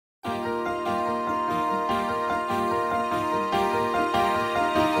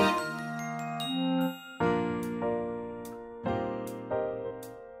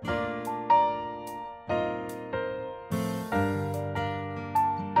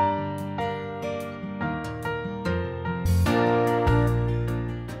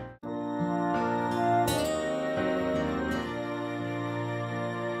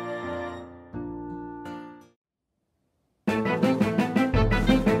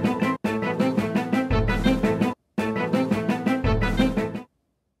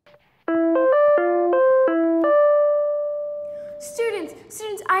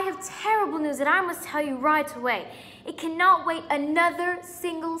I must tell you right away. It cannot wait another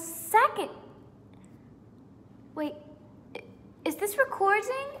single second. Wait, is this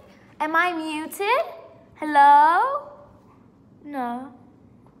recording? Am I muted? Hello? No.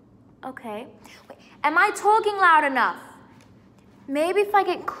 Okay. Wait, am I talking loud enough? Maybe if I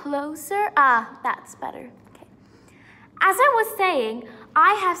get closer? That's better. Okay. As I was saying,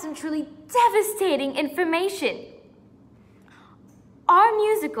 I have some truly devastating information. Our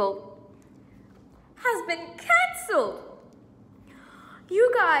musical has been cancelled.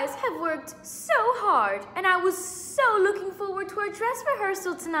 You guys have worked so hard, and I was so looking forward to our dress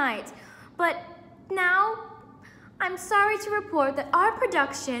rehearsal tonight. But now, I'm sorry to report that our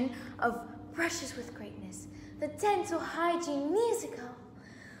production of Brushes with Greatness, the dental hygiene musical,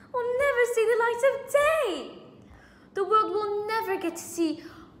 will never see the light of day. The world will never get to see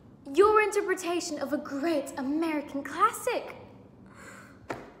your interpretation of a great American classic.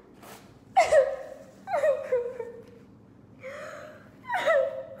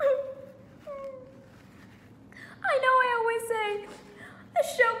 I know I always say the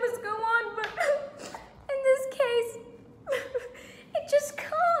show must go on, but in this case, it just can't.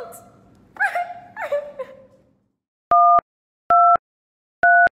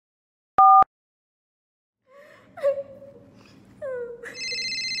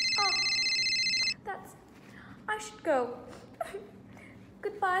 I should go.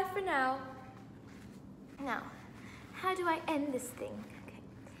 Goodbye for now. Now, how do I end this thing? Okay.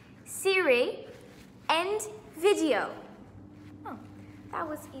 Siri, end video. Oh, that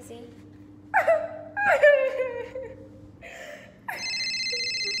was easy.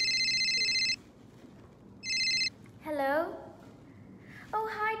 Hello? Oh,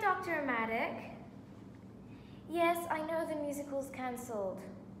 hi, Dr. Amatic. Yes, I know the musical's cancelled.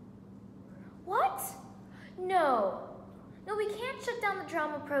 What? No. No, we can't shut down the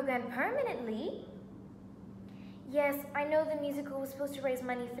drama program permanently. Yes, I know the musical was supposed to raise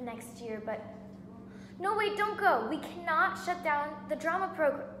money for next year, but... No, wait, don't go. We cannot shut down the drama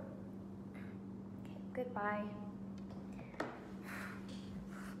program. Okay, goodbye.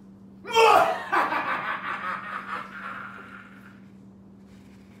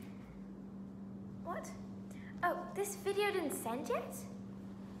 What? Oh, this video didn't send yet?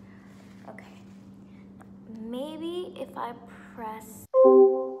 Okay. Maybe if I press...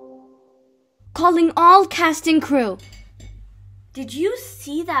 Calling all cast and crew. Did you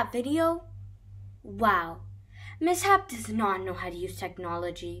see that video? Wow. Mishap does not know how to use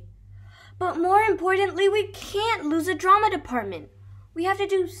technology. But more importantly, we can't lose a drama department. We have to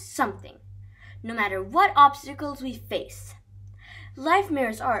do something, no matter what obstacles we face. Life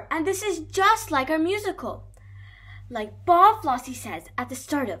mirrors art, and this is just like our musical. Like Bob Flossie says at the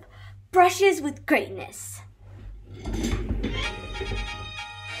start of Brushes with Greatness.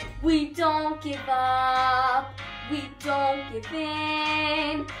 We don't give up, we don't give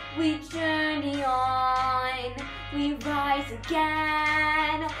in, we journey on, we rise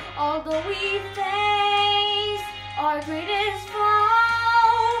again. Although we face our greatest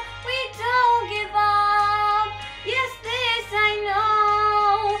foe, we don't give up. Yes, this I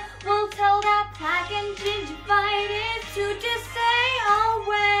know. We'll tell that plaque and gingivitis to just say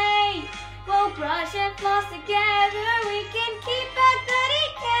away. We'll brush and floss together, we can keep back the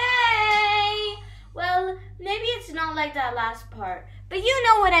decay. Well, maybe it's not like that last part, but you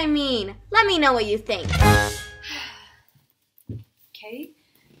know what I mean. Let me know what you think. Okay,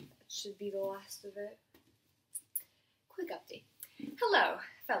 that should be the last of it. Quick update. Hello,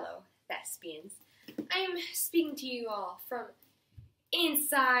 fellow thespians. I'm speaking to you all from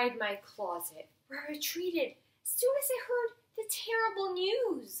inside my closet, where I retreated as soon as I heard the terrible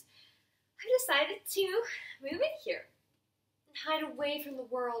news. I decided to move in here and hide away from the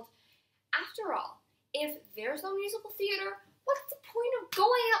world. After all, if there's no musical theater, what's the point of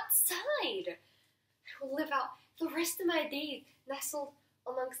going outside? I will live out the rest of my days nestled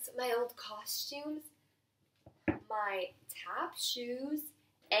amongst my old costumes, my tap shoes,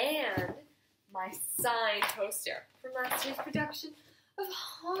 and my signed poster from last year's production of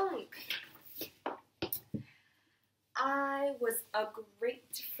Honk. I was a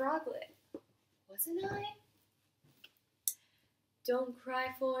great froglet, wasn't I? Don't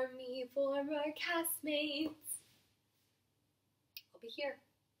cry for me, former castmates. I'll be here.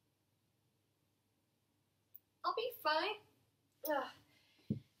 I'll be fine.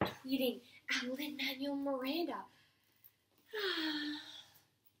 Tweeting at Lin-Manuel Miranda.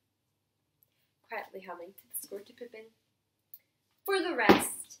 Quietly humming to the score to Pippin for the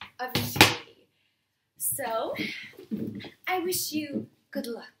rest of eternity. So, I wish you good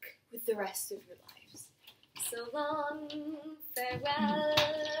luck with the rest of your lives. So long, farewell,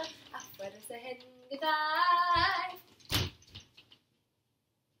 afuera and goodbye.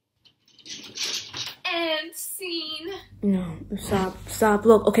 And scene. No, stop.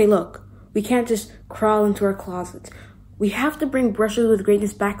 Look. We can't just crawl into our closets. We have to bring Brushes with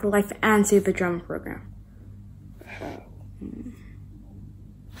Greatness back to life and save the drama program.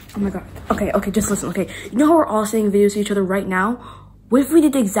 Oh my god. Okay, just listen, okay. You know how we're all sending videos to each other right now? What if we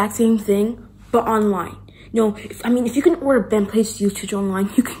did the exact same thing, but online? You know, if you can order Ben Plays YouTube online,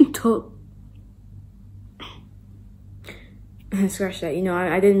 you can scratch that, you know,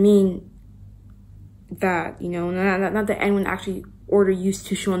 I didn't mean that, you know, not that anyone actually order used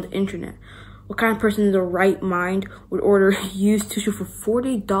tissue on the internet. What kind of person in their right mind would order used tissue for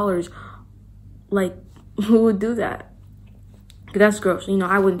 $40? Like, who would do that? That's gross. You know,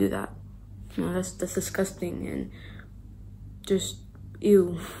 I wouldn't do that. You know, that's disgusting and just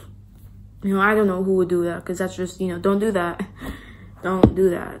ew. You know, I don't know who would do that, because that's just, you know, don't do that. Don't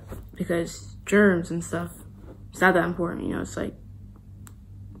do that, because germs and stuff, it's not that important, you know. It's like,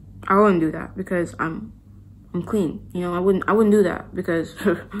 I wouldn't do that because I'm clean, you know. I wouldn't do that because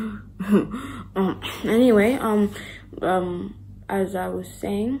anyway, as I was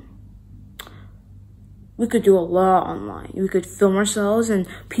saying, we could do a lot online. We could film ourselves and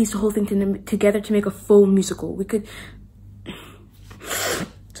piece the whole thing together to make a full musical. We could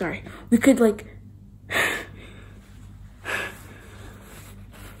like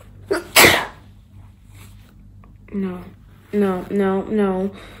no.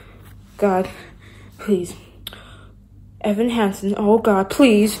 God, please. Evan Hansen, oh God,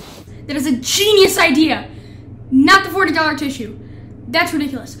 please. That is a genius idea. Not the $40 tissue. That's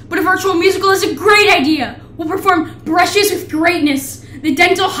ridiculous. But a virtual musical is a great idea. We'll perform Brushes with Greatness, the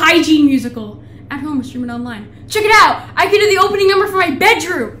dental hygiene musical. At home or stream it online. Check it out. I can do the opening number for my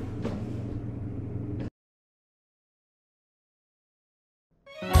bedroom.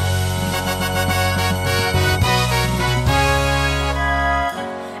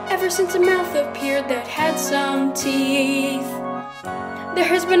 Ever since a mouth appeared that had some teeth, there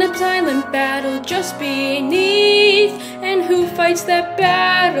has been a silent battle just beneath. And who fights that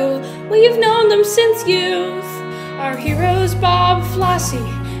battle? We've known them since youth. Our heroes Bob, Flossie,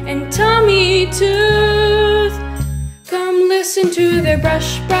 and Tommy Tooth. Come listen to their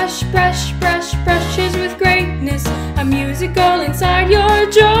brushes with greatness, a musical inside your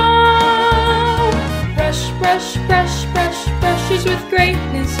jaw. Brushes with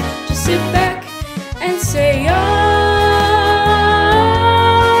greatness. Just sit back and say,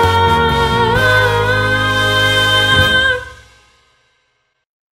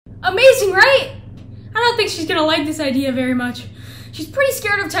 Amazing, right? I don't think she's gonna like this idea very much. She's pretty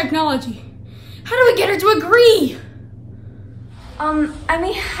scared of technology. How do we get her to agree? I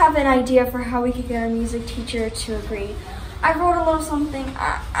may have an idea for how we could get our music teacher to agree. I wrote a little something.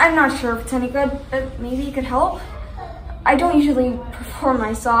 I'm not sure if it's any good, but maybe it could help. I don't usually perform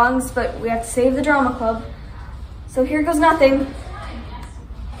my songs, but we have to save the drama club. So here goes nothing.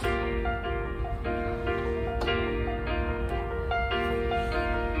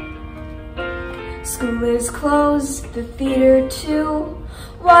 School is closed, the theater too.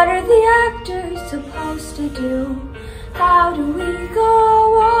 What are the actors supposed to do? How do we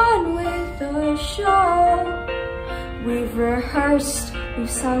go on with the show? We've rehearsed, we've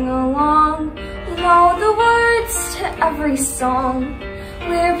sung along, we know the words to every song.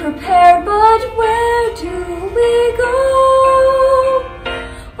 We're prepared, but where do we go?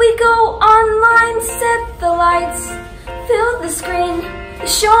 We go online, set the lights, fill the screen. The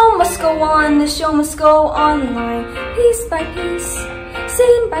show must go on, the show must go online. Piece by piece,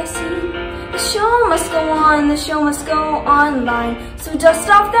 scene by scene. The show must go on, the show must go online. So dust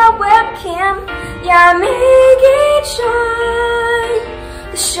off that webcam, yeah, make it shine.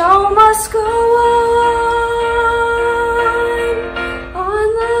 The show must go on,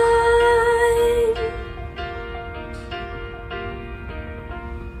 online.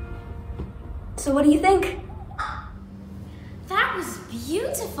 So what do you think? That was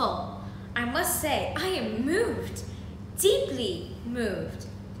beautiful. I must say, I am moved, deeply moved.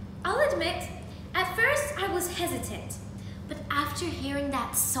 I'll admit, at first I was hesitant, but after hearing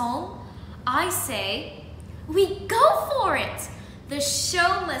that song, I say, we go for it. The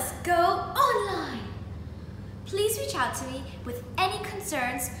show must go online. Please reach out to me with any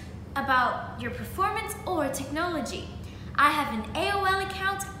concerns about your performance or technology. I have an AOL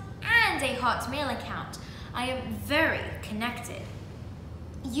account and a Hotmail account. I am very connected.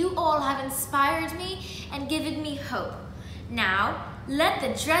 You all have inspired me and given me hope. Now, let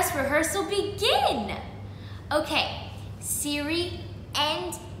the dress rehearsal begin. Okay, Siri,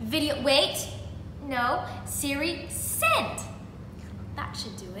 end video. Wait, No, Siri, send. That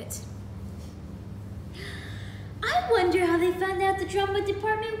should do it. I wonder how they found out the drama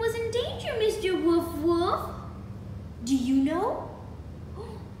department was in danger, Mr. Woof Woof. Do you know?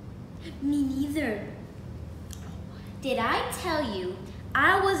 Me neither. Did I tell you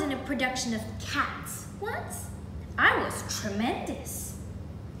I was in a production of Cats once? I was tremendous.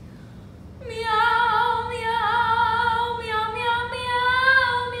 Meow, meow, meow, meow, meow,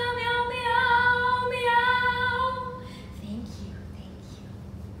 meow, meow, meow, meow. Thank you, thank you.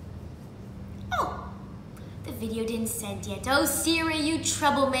 Oh, the video didn't send yet. Oh, Siri, you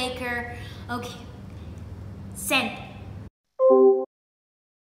troublemaker. Okay, send.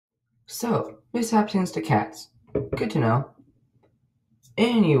 So, mishaps to cats. Good to know.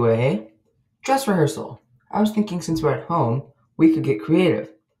 Anyway, dress rehearsal. I was thinking since we're at home, we could get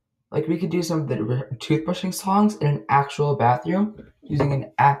creative. Like we could do some of the toothbrushing songs in an actual bathroom using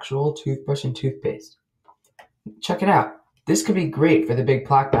an actual toothbrush and toothpaste. Check it out. This could be great for the big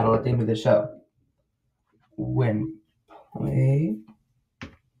plaque battle at the end of the show. When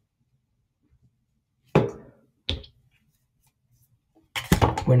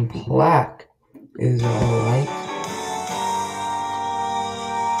plaque is alright.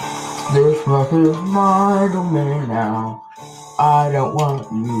 This record is my domain now. I don't want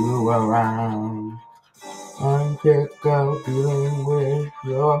you around. I'm sick of dealing with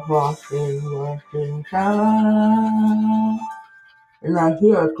your washing sound. And I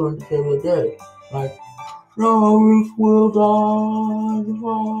hear I was going to say today, like, no roof will die,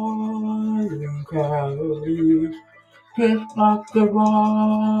 the calories. Just like the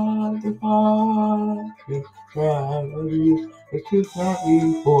calories, it's just not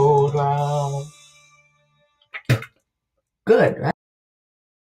you fall down. Good, right?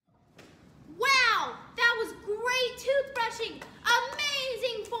 Wow, that was great toothbrushing.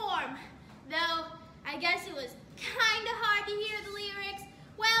 Amazing form. Though, I guess it was kind of hard to hear the lyrics.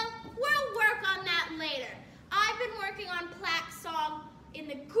 Well, we'll work on that later. I've been working on Plaque's song in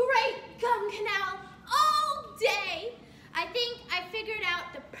the Great Gum Canal all day. I think I figured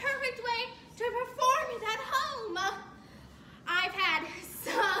out the perfect way to perform it at home. I've had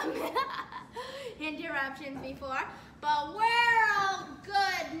some interruptions before, but we're all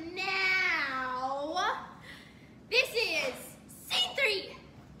good now. This is scene 3,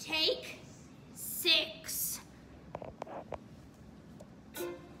 take 6.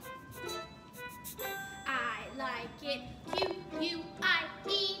 I like it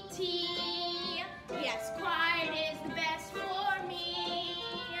Q-U-I-E-T. Yes, quiet is the best for me.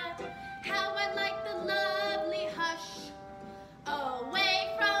 How I like the lovely hush,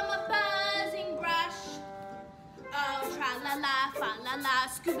 away from a buzzing brush. Oh, tra-la-la, fa-la-la,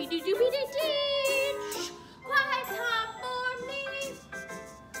 Scooby-Doo-Dooby-Doo-Dee. Quiet time for me.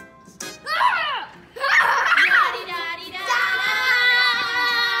 Ah! La-di-da-di-da.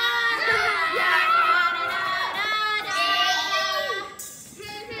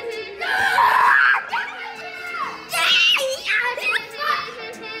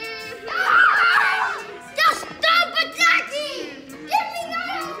 Just stop attacking! Give me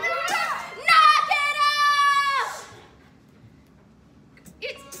that! Knock it off!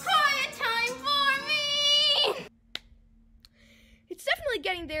 It's quiet time for me! It's definitely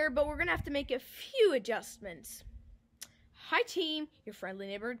getting there, but we're gonna have to make a few adjustments. Hi team, your friendly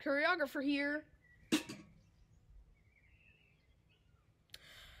neighborhood choreographer here.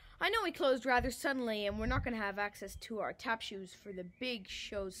 I know we closed rather suddenly and we're not gonna have access to our tap shoes for the big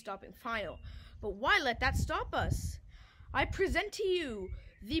show's stopping final, but why let that stop us? I present to you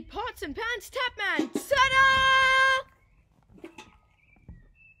the Pots and Pans Tap Man. Ta-da!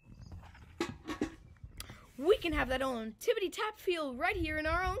 We can have that own tippity tap feel right here in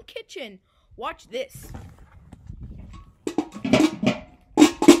our own kitchen. Watch this.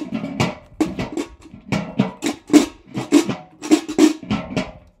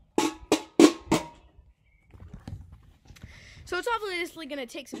 So it's obviously going to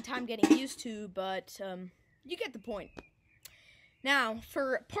take some time getting used to, but you get the point. Now,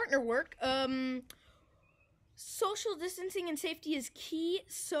 for partner work, social distancing and safety is key,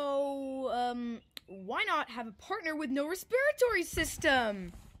 so why not have a partner with no respiratory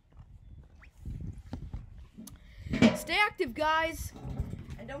system? Stay active, guys,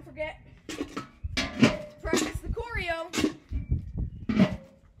 and don't forget to practice the choreo.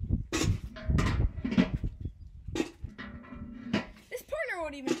 This partner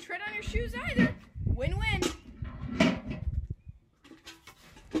won't even tread on your shoes either. Win-win.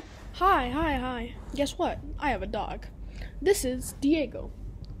 Hi. Guess what? I have a dog. This is Diego.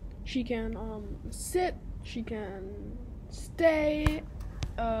 She can sit, she can stay,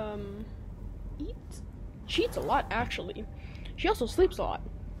 She eats a lot, actually. She also sleeps a lot.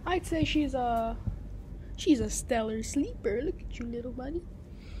 I'd say she's a stellar sleeper. Look at you, little buddy.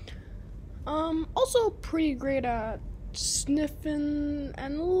 Also pretty great at sniffing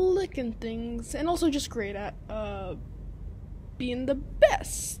and licking things, and also just great at being the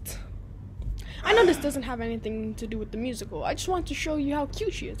best. I know this doesn't have anything to do with the musical. I just want to show you how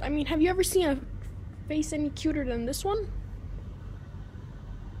cute she is. I mean, have you ever seen a face any cuter than this one?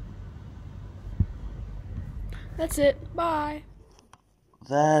 That's it. Bye.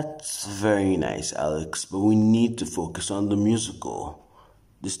 That's very nice, Alex, but we need to focus on the musical.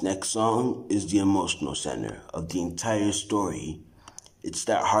 This next song is the emotional center of the entire story. It's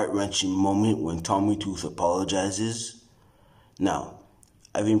that heart-wrenching moment when Tommy Tooth apologizes. Now,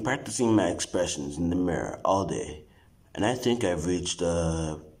 I've been practicing my expressions in the mirror all day, and I think I've reached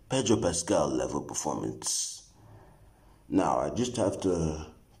a Pedro Pascal level performance. Now, I just have to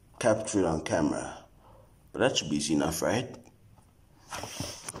capture it on camera, but that should be easy enough, right?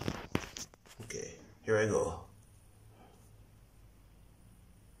 Okay, here I go.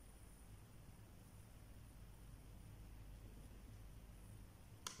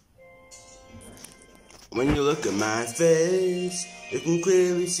 When you look at my face, you can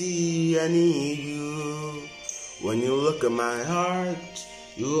clearly see I need you. When you look at my heart,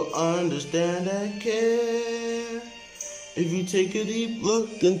 you'll understand I care. If you take a deep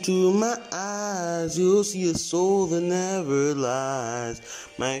look into my eyes, you'll see a soul that never lies.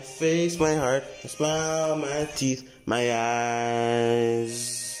 My face, my heart, my smile, my teeth, my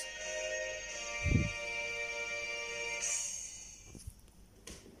eyes.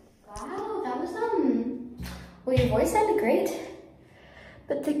 Wow, that was well, your voice sounded great,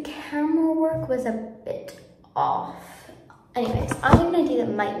 but the camera work was a bit off. Anyways, I have an idea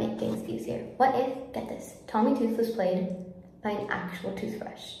that might make things easier. What if, get this, Tommy Tooth was played by an actual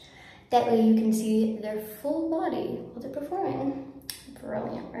toothbrush? That way you can see their full body while they're performing.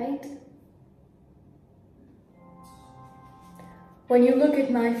 Brilliant, right? When you look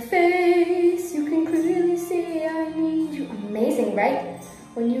at my face, you can clearly see I need you. Amazing, right?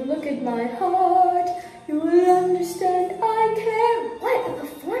 When you look at my heart, you will understand I care. What a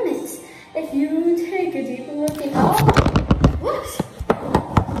performance! If you take a deep look in, whoops!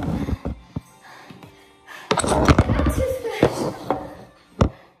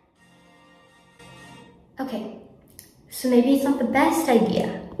 Okay, so maybe it's not the best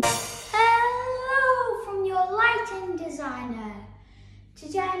idea. Hello from your lighting designer.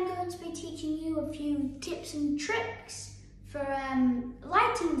 Today I'm going to be teaching you a few tips and tricks for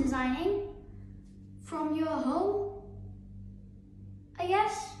lighting designing from your home, I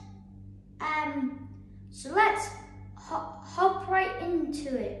guess. So let's hop right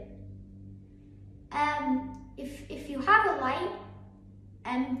into it. If you have a light,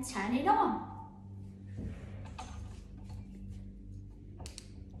 turn it on.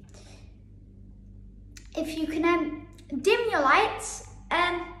 If you can dim your lights,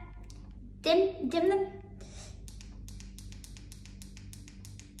 dim them.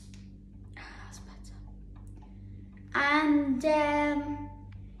 That's better. And you can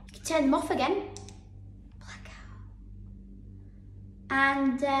turn them off again. Blackout.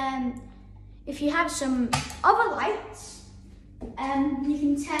 And if you have some other lights, you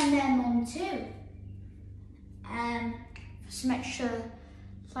can turn them on too. For some extra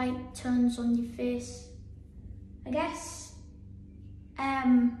light turns on your face, I guess.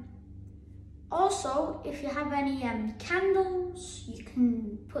 Also, if you have any candles, you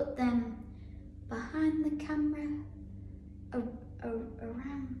can put them behind the camera,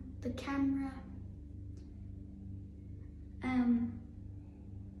 around the camera.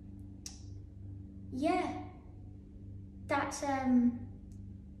 Yeah, that's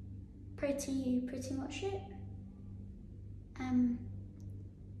pretty much it.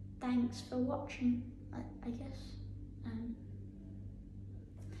 Thanks for watching, I guess.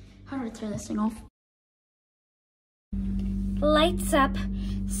 How do I turn this thing off? Lights up,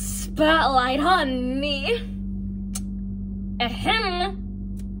 spotlight on me.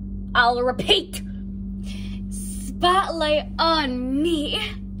 Ahem. I'll repeat. Spotlight on me.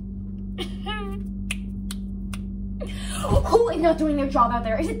 Who is not doing their job out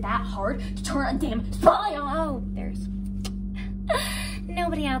there? Is it that hard to turn a damn spotlight on? Oh, there's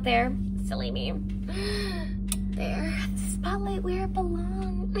nobody out there. Silly me. There, the spotlight where it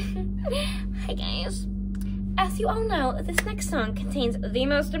belongs. Hi guys. As you all know, this next song contains the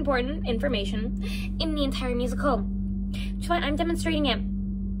most important information in the entire musical. Which is why I'm demonstrating it.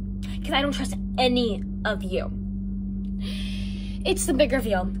 Because I don't trust any of you. It's the big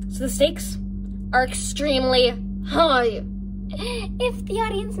reveal, so the stakes are extremely high. If the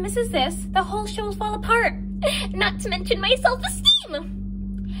audience misses this, the whole show will fall apart. Not to mention my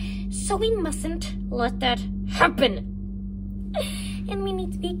self-esteem. So we mustn't let that happen. And we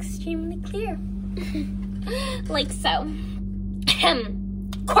need to be extremely clear. Like so.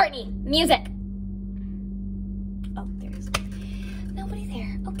 Courtney, music. Oh, there's nobody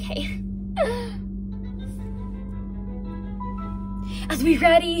there. Okay. As we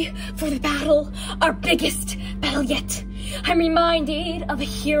ready for the battle, our biggest battle yet, I'm reminded of a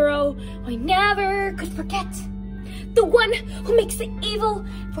hero I never could forget. The one who makes the evil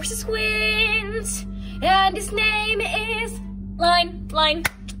forces wins. And his name is Line.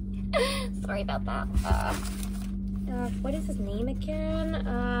 Sorry about that. What is his name again?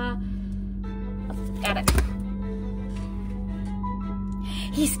 Got it.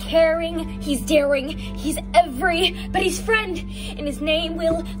 He's caring, he's daring, he's everybody's friend, and his name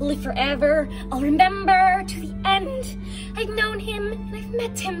will live forever. I'll remember to the end. I've known him and I've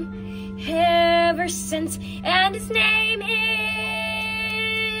met him ever since, and his name is...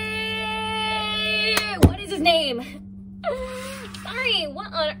 What is his name? Sorry,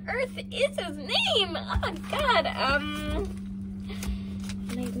 what on earth is his name? Oh God, and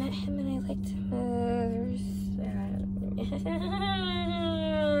I met him and I liked him.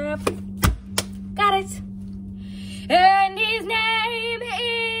 Got it. And his name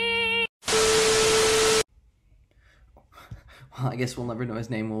is... Well, I guess we'll never know his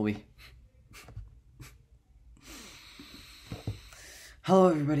name, will we? Hello,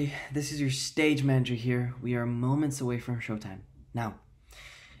 everybody. This is your stage manager here. We are moments away from showtime. Now,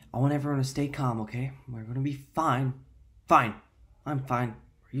 I want everyone to stay calm, okay? We're gonna be fine. Fine. I'm fine.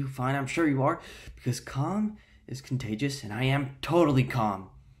 Are you fine? I'm sure you are. Because calm is contagious, and I am totally calm.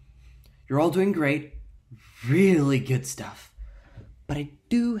 You're all doing great. Really good stuff. But I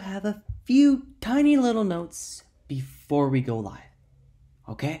do have a few tiny little notes before we go live.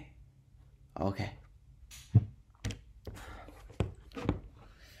 Okay? Okay.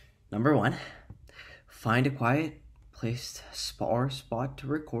 Number 1, find a quiet place or spot to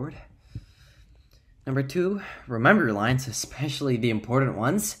record. Number 2, remember your lines, especially the important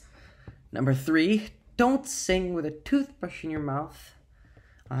ones. Number 3, don't sing with a toothbrush in your mouth.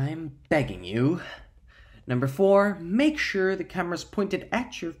 I'm begging you. Number 4, make sure the camera's pointed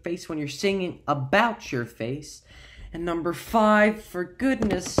at your face when you're singing about your face. And number 5, for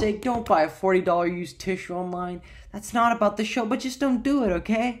goodness sake, don't buy a $40 used tissue online. That's not about the show, but just don't do it,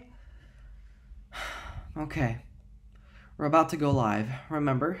 okay? Okay. We're about to go live.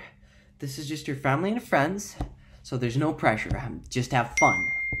 Remember, this is just your family and friends, so there's no pressure. Just have fun.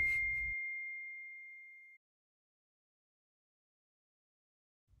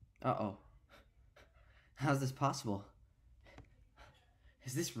 Uh-oh. How's this possible?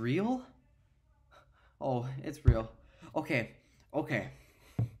 Is this real? Oh, it's real. Okay.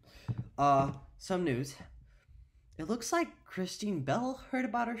 Some news. It looks like Christine Bell heard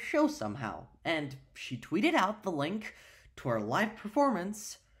about our show somehow, and she tweeted out the link to our live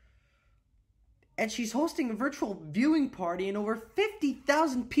performance, and she's hosting a virtual viewing party, and over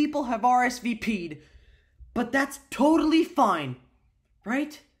 50,000 people have RSVP'd. But that's totally fine,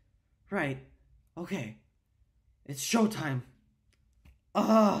 right? Right. Okay. It's showtime.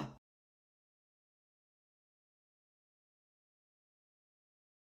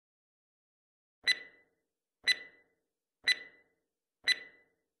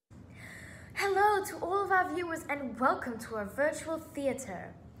 Hello to all of our viewers and welcome to our virtual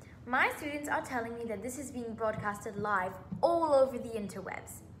theater. My students are telling me that this is being broadcasted live all over the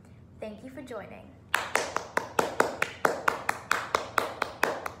interwebs. Thank you for joining.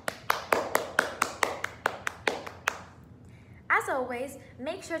 As always,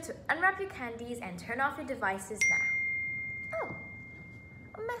 make sure to unwrap your candies and turn off your devices now. Oh,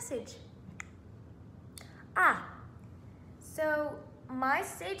 a message. So my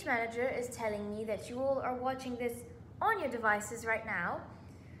stage manager is telling me that you all are watching this on your devices right now.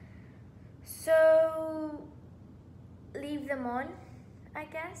 So leave them on, I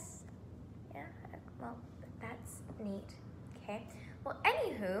guess. Yeah, well, that's neat. Okay. Well,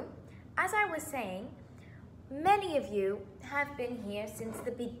 anywho, as I was saying, many of you have been here since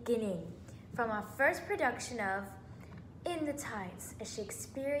the beginning, from our first production of In the Tides, a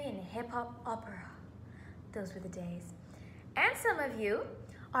Shakespearean hip-hop opera. Those were the days. And some of you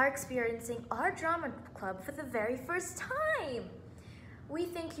are experiencing our drama club for the very first time. We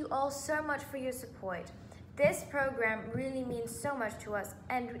thank you all so much for your support. This program really means so much to us,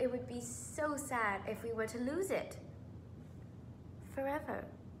 and it would be so sad if we were to lose it forever.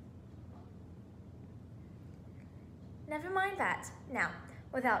 Never mind that. Now,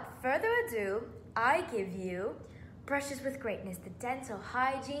 without further ado, I give you Brushes with Greatness, the dental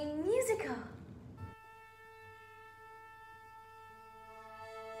hygiene musical.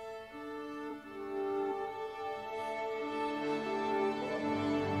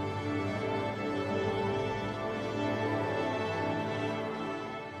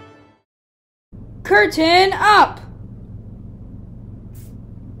 Curtain up!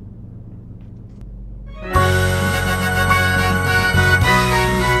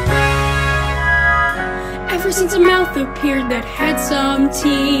 Ever since a mouth appeared that had some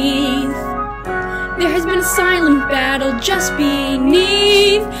teeth, there has been a silent battle just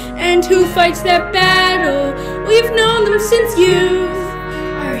beneath. And who fights that battle? We've known them since youth.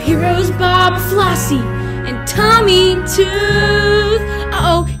 Our heroes Bob, Flossie, and Tommy Tooth.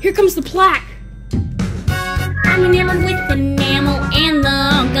 Uh-oh, here comes the plaque. I'm enamored with enamel and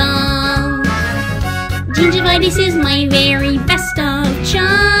the gum. Gingivitis is my very best of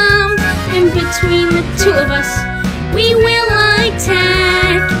chums. And between the two of us, we will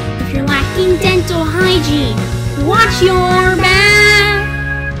attack. If you're lacking dental hygiene, watch your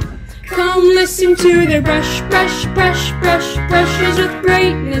back. Come listen to their brush, brush, brush, brush, brushes with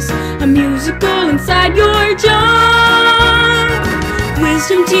greatness. A musical inside your jaw.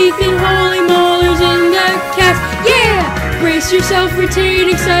 Wisdom teeth and holy molars in the cast. Yeah! Brace yourself, retain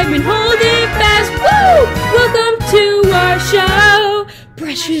excitement, hold it fast. Woo! Welcome to our show,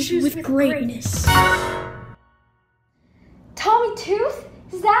 Brushes with Greatness. Tommy Tooth?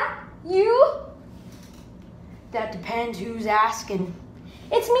 Is that you? That depends who's asking.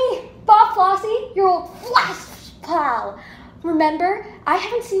 It's me, Bob Flossie, your old flash pal. Remember, I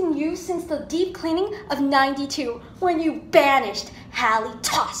haven't seen you since the deep cleaning of '92 when you banished Hallie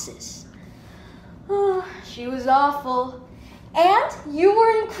Tosses. Oh, she was awful. And you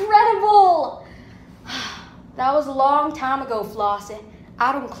were incredible. That was a long time ago, Flossie.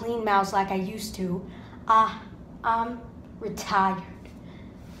 I don't clean mouths like I used to. I'm retired.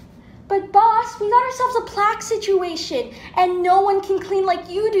 But boss, we got ourselves a plaque situation and no one can clean like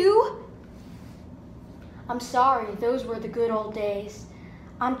you do. I'm sorry, those were the good old days.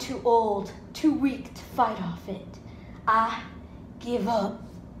 I'm too old, too weak to fight off it. I give up.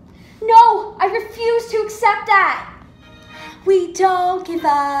 No, I refuse to accept that. We don't give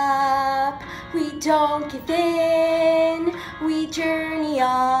up, we don't give in, we journey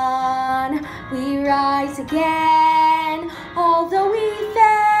on, we rise again. Although we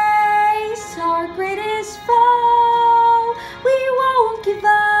face our greatest foe, we won't give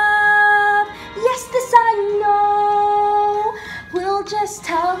up. Yes, this I know. We'll just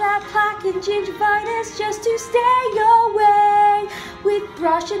tell that plaque and gingivitis just to stay away. With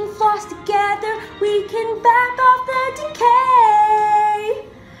brush and floss together, we can back off the decay.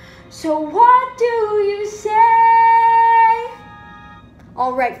 So what do you say?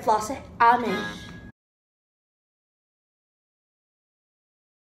 All right, Flossie, I'm in.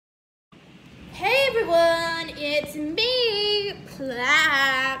 Hey everyone, it's me,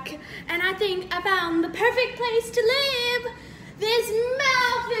 Plaque, and I think I found the perfect place to live. This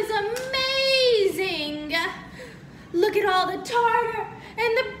mouth is amazing. Look at all the tartar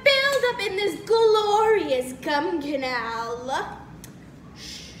and the buildup in this glorious gum canal.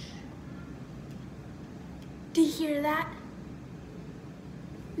 Shh. Do you hear that?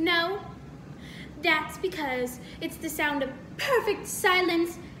 No? That's because it's the sound of perfect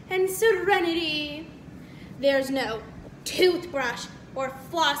silence and serenity. There's no toothbrush or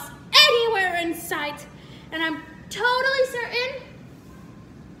floss anywhere in sight, and I'm totally certain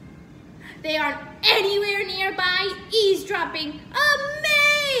they aren't anywhere nearby eavesdropping.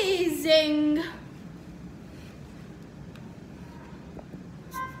 Amazing!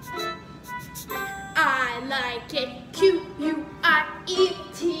 I like it,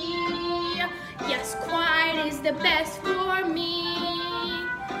 Q-U-I-E-T. Yes, quiet is the best for me.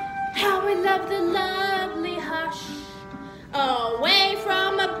 How I love the lovely hush, away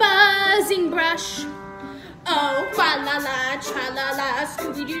from a buzzing brush. Oh, fa-la-la, tra-la-la,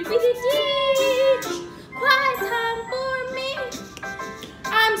 scooby-doo-doo-doo. Quiet time for me.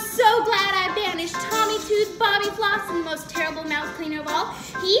 I'm so glad I banished Tommy Tooth, Bobby Floss, and the most terrible mouth cleaner of all,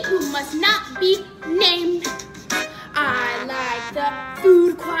 he who must not be named. I like the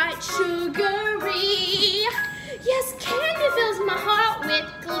food quite sugary. Yes, candy fills my heart with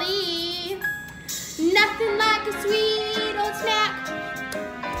glee. Nothing like a sweet old snack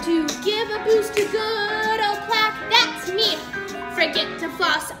to give a boost to good old plaque. That's me. Forget to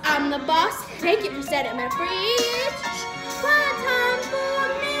floss, I'm the boss. Thank you for setting my fridge. Quiet time for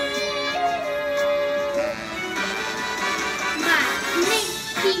me. My name,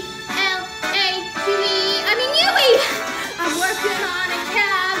 P-L-A-Q-E. I mean Yui. I'm working on a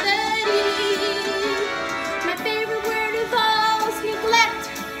cavity. My favorite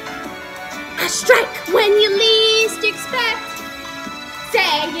strike when you least expect. Say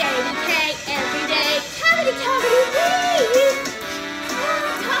yay, every day. Cavity, cavity, wee. What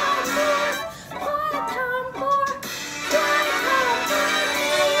a tomboy, what a tomboy, what a tomboy.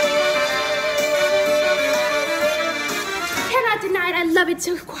 Cannot deny it, I love it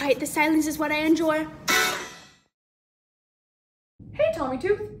so quiet. The silence is what I enjoy. Hey, Tommy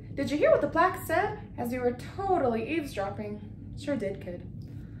Tooth, did you hear what the plaque said? As you were totally eavesdropping. Sure did, kid.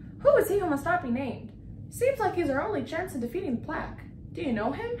 Who is he who must not be named? Seems like he's our only chance in defeating the plaque. Do you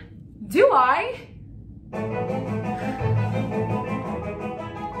know him? Do I?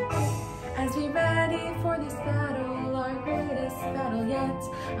 As we ready for this battle, our greatest battle yet,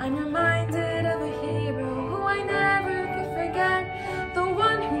 I'm reminded of a hero who I never could forget, the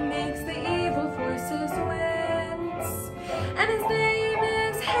one who makes the evil forces wince, and his name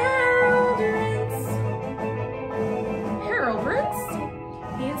is Harold Rintz. Harold Rintz?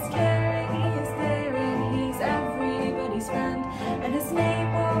 He is caring, he is daring, he's everybody's friend, and his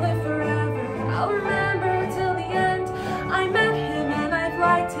name will live forever. I'll remember till the end. I met him and I've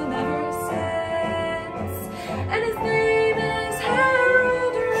liked him ever since, and his name is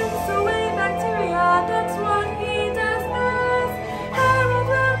Harold Rintz. So way bacteria, that's what he does best. Harold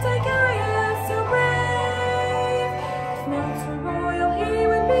will take care of you, so brave. If notes were royal, he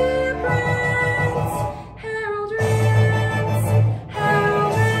would be a prince. Harold Rintz,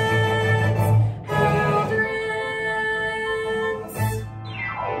 Harold Rintz, Harold Rintz.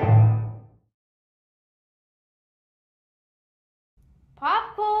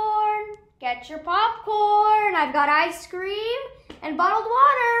 Popcorn! Get your popcorn! I've got ice cream and bottled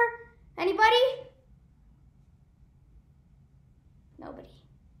water. Anybody? Nobody.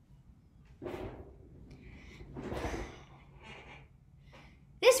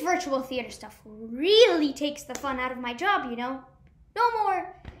 This virtual theater stuff really takes the fun out of my job, you know? No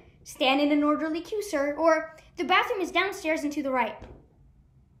more stand in an orderly queue, sir, or the bathroom is downstairs and to the right.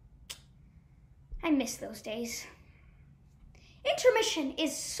 I miss those days. Intermission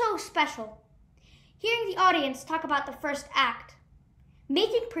is so special. Hearing the audience talk about the first act,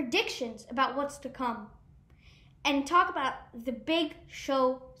 making predictions about what's to come, and talk about the big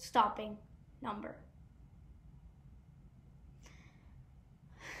show-stopping number.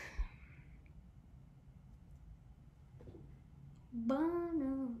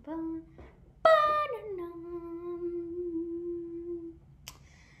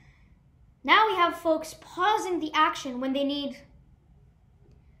 Now we have folks pausing the action when they need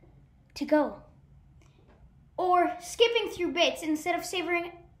to go, or skipping through bits instead of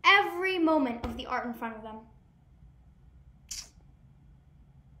savoring every moment of the art in front of them.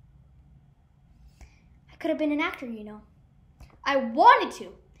 I could have been an actor, you know. I wanted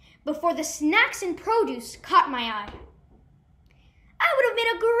to, before the snacks and produce caught my eye. I would have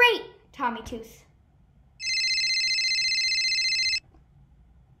been a great Tommy Tooth.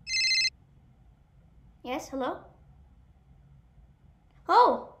 Yes, hello?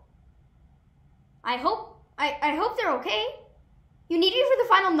 Oh. I hope they're okay. You need me for the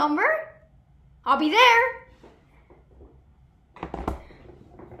final number? I'll be there. I'm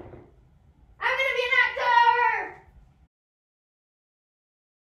gonna be an actor!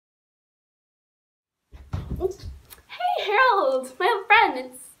 Hey Harold, my old friend,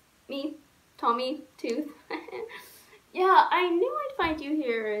 it's me, Tommy Tooth. Yeah, I knew I'd find you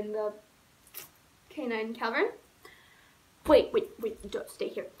here in the canine cavern. Wait, don't stay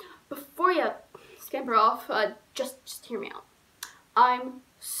here. Before you scamper off, just hear me out. I'm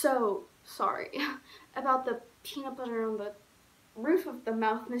so sorry about the peanut butter on the roof of the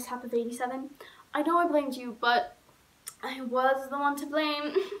mouth mishap of 87. I know I blamed you, but I was the one to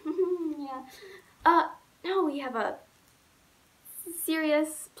blame. Yeah. Now we have a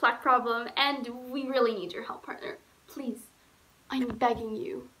serious plaque problem, and we really need your help, partner. Please, I'm begging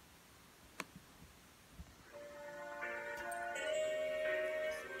you.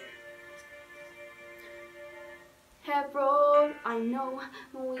 Harold, I know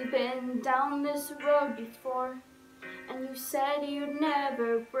we've been down this road before, and you said you'd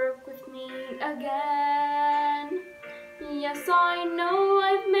never work with me again. Yes, I know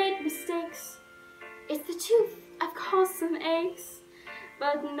I've made mistakes. It's the tooth, I've caused some aches,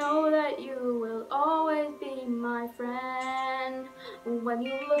 but know that you will always be my friend. When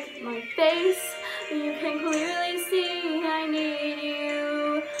you look at my face, you can clearly see I need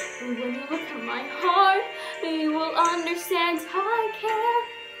you. When you look at my heart, you will understand I care.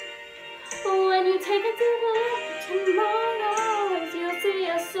 When you take a deep look into my eyes, you'll see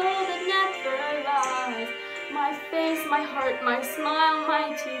a soul that never lies. My face, my heart, my smile,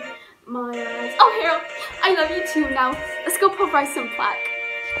 my teeth, my eyes. Oh, Harold, I love you too. Now, let's go pulverize some plaque.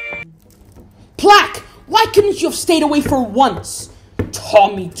 Plaque, why couldn't you have stayed away for once?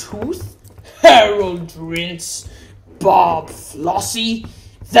 Tommy Tooth, Harold Rinse, Bob Flossie,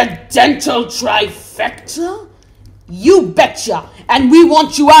 the dental trifecta? You betcha, and we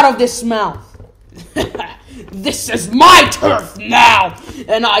want you out of this mouth. This is my turf now,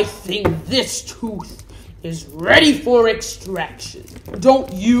 and I think this tooth is ready for extraction.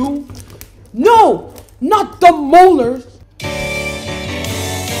 Don't you? No, not the molars.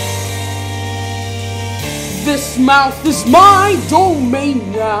 This mouth is my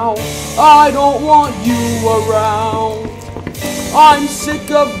domain now. I don't want you around. I'm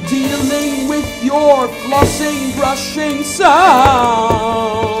sick of dealing with your flossing, brushing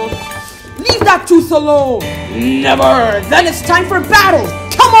sound. Leave that tooth alone. Never. Then it's time for battle.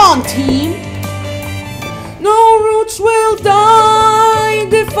 Come on, team. No roots will die,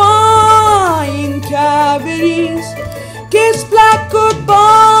 defying cavities. Kiss black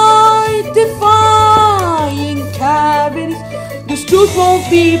goodbye, defying cavities. This tooth won't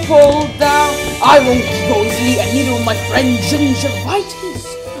be pulled down. I won't go easily, and neither will my friend Gingivitis.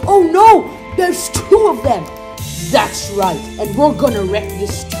 Oh no, there's two of them. That's right, and we're gonna wreck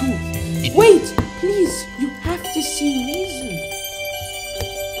this tooth. Wait, please, you have to see reason.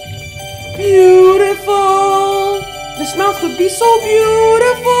 Beautiful, this mouth could be so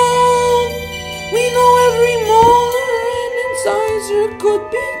beautiful. We know every molar and incisor could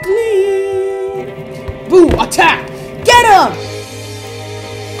be clean. Boo, attack! Get him!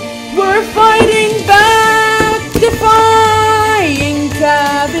 We're fighting back, defying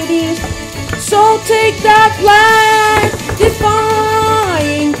cavities. So take that black,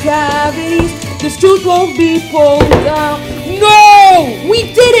 defying cavities. This tooth won't be pulled down. No!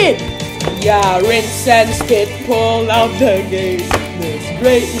 We did it! Yeah, rinse and spit, pull out the gate. There's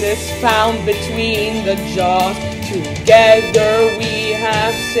greatness found between the jaws. Together we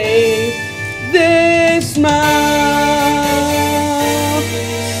have saved this mouth.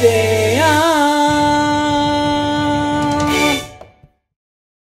 Say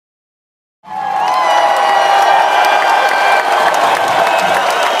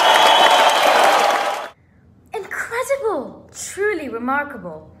Incredible! Truly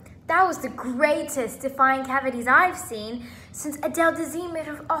remarkable. That was the greatest defying cavities I've seen since Adele Dazeem made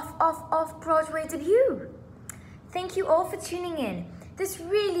her off-Broadway debut. Thank you all for tuning in. This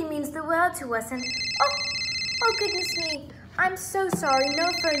really means the world to us, and oh goodness me, I'm so sorry, no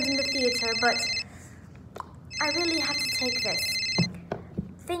phones in the theater, but I really have to take this.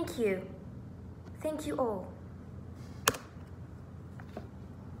 Thank you. Thank you all.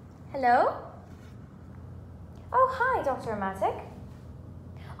 Hello? Oh, hi, Dr. Amatic.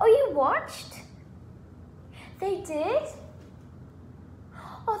 Oh, you watched? They did?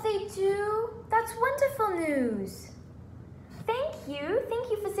 Oh, they do? That's wonderful news. Thank you. Thank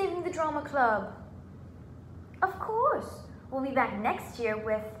you for saving the drama club. Of course. We'll be back next year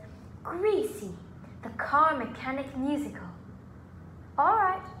with Greasy, the car mechanic musical. All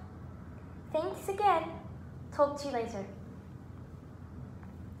right. Thanks again. Talk to you later.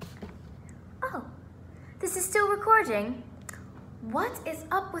 Oh, this is still recording? What is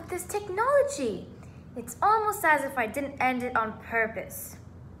up with this technology? It's almost as if I didn't end it on purpose.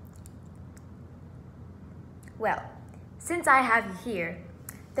 Well, since I have you here,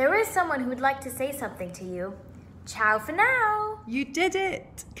 there is someone who would like to say something to you. Ciao for now. You did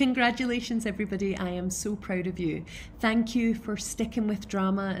it! Congratulations, everybody. I am so proud of you. Thank you for sticking with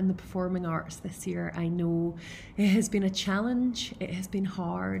drama and the performing arts this year. I know it has been a challenge. It has been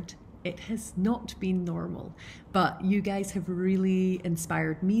hard. It has not been normal, but you guys have really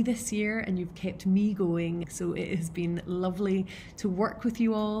inspired me this year and you've kept me going. So it has been lovely to work with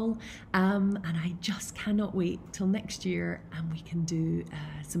you all. And I just cannot wait till next year and we can do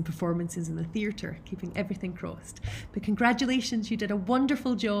some performances in the theatre, keeping everything crossed. But congratulations, you did a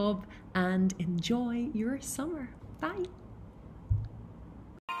wonderful job and enjoy your summer. Bye.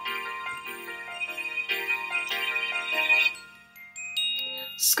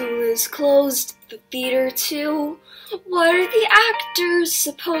 School is closed, the theater too. What are the actors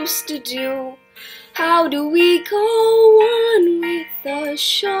supposed to do? How do we go on with the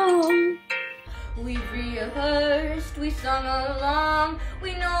show? We've rehearsed, we sung along,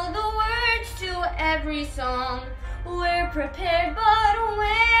 we know the words to every song. We're prepared, but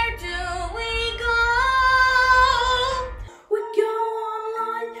where do we go? We go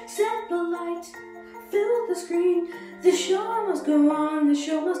online, set the light, fill the screen. The show must go on, the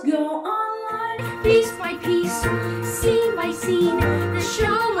show must go online. Piece by piece, scene by scene, the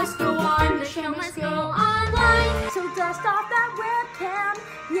show must go on, the show must go online. So dust off that webcam,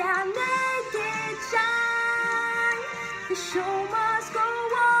 yeah, make it shine. The show must go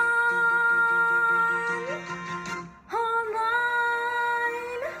on.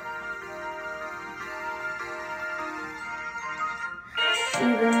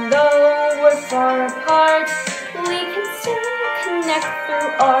 far apart, we can still connect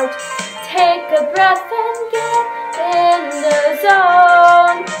through art. Take a breath and get in the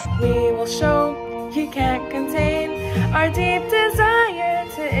zone. We will show you can't contain our deep desire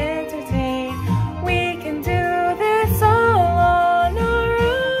to entertain. We can do this all on our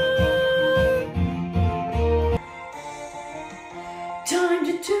own. Time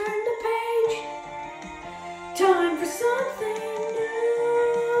to turn the page. Time for something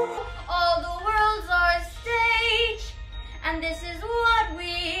new. All the world's our stage, and this is what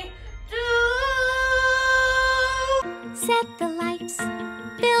we do. Set the lights,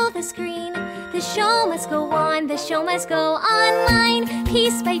 fill the screen. The show must go on, the show must go online.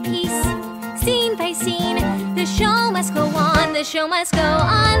 Piece by piece, scene by scene. The show must go on, the show must go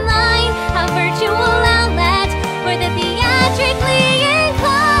online. A virtual outlet for the theatrically inclined.